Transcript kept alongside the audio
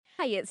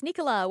Hey, it's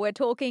Nicola. We're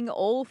talking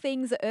all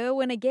things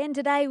Irwin again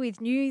today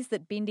with news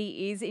that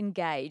Bindi is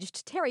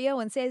engaged. Terry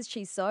Irwin says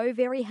she's so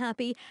very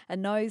happy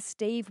and knows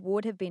Steve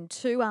would have been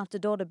too after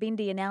daughter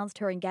Bindi announced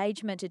her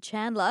engagement to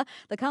Chandler.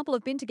 The couple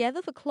have been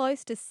together for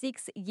close to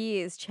 6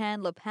 years.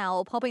 Chandler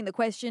Powell popping the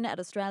question at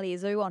Australia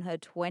Zoo on her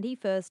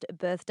 21st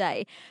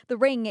birthday. The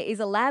ring is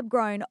a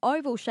lab-grown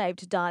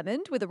oval-shaped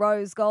diamond with a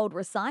rose gold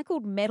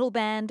recycled metal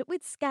band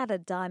with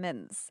scattered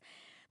diamonds.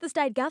 The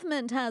state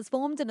government has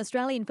formed an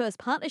Australian first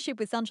partnership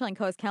with Sunshine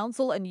Coast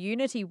Council and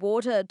Unity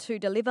Water to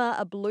deliver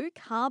a blue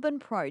carbon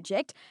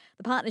project.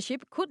 The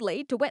partnership could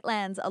lead to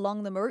wetlands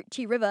along the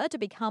Maroochy River to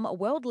become a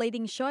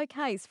world-leading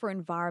showcase for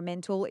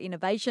environmental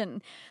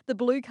innovation. The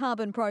blue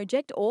carbon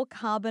project, or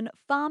carbon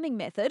farming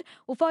method,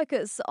 will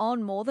focus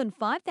on more than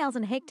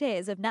 5,000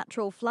 hectares of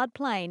natural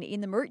floodplain in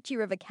the Maroochy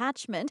River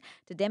catchment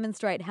to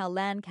demonstrate how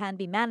land can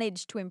be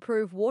managed to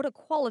improve water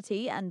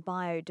quality and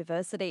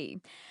biodiversity.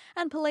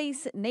 And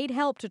police need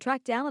help to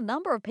track down a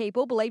number of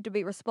people believed to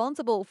be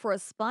responsible for a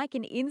spike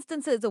in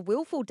instances of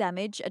willful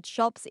damage at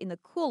shops in the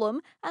Coolum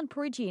and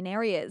Peregian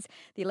areas.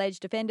 The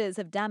alleged offenders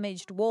have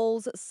damaged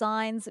walls,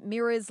 signs,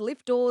 mirrors,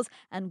 lift doors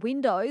and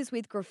windows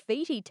with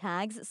graffiti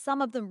tags,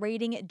 some of them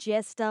reading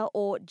Jester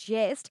or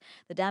Jest.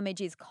 The damage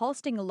is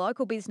costing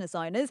local business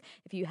owners.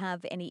 If you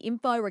have any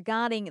info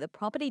regarding the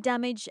property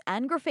damage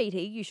and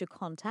graffiti, you should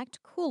contact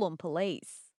Coolum Police.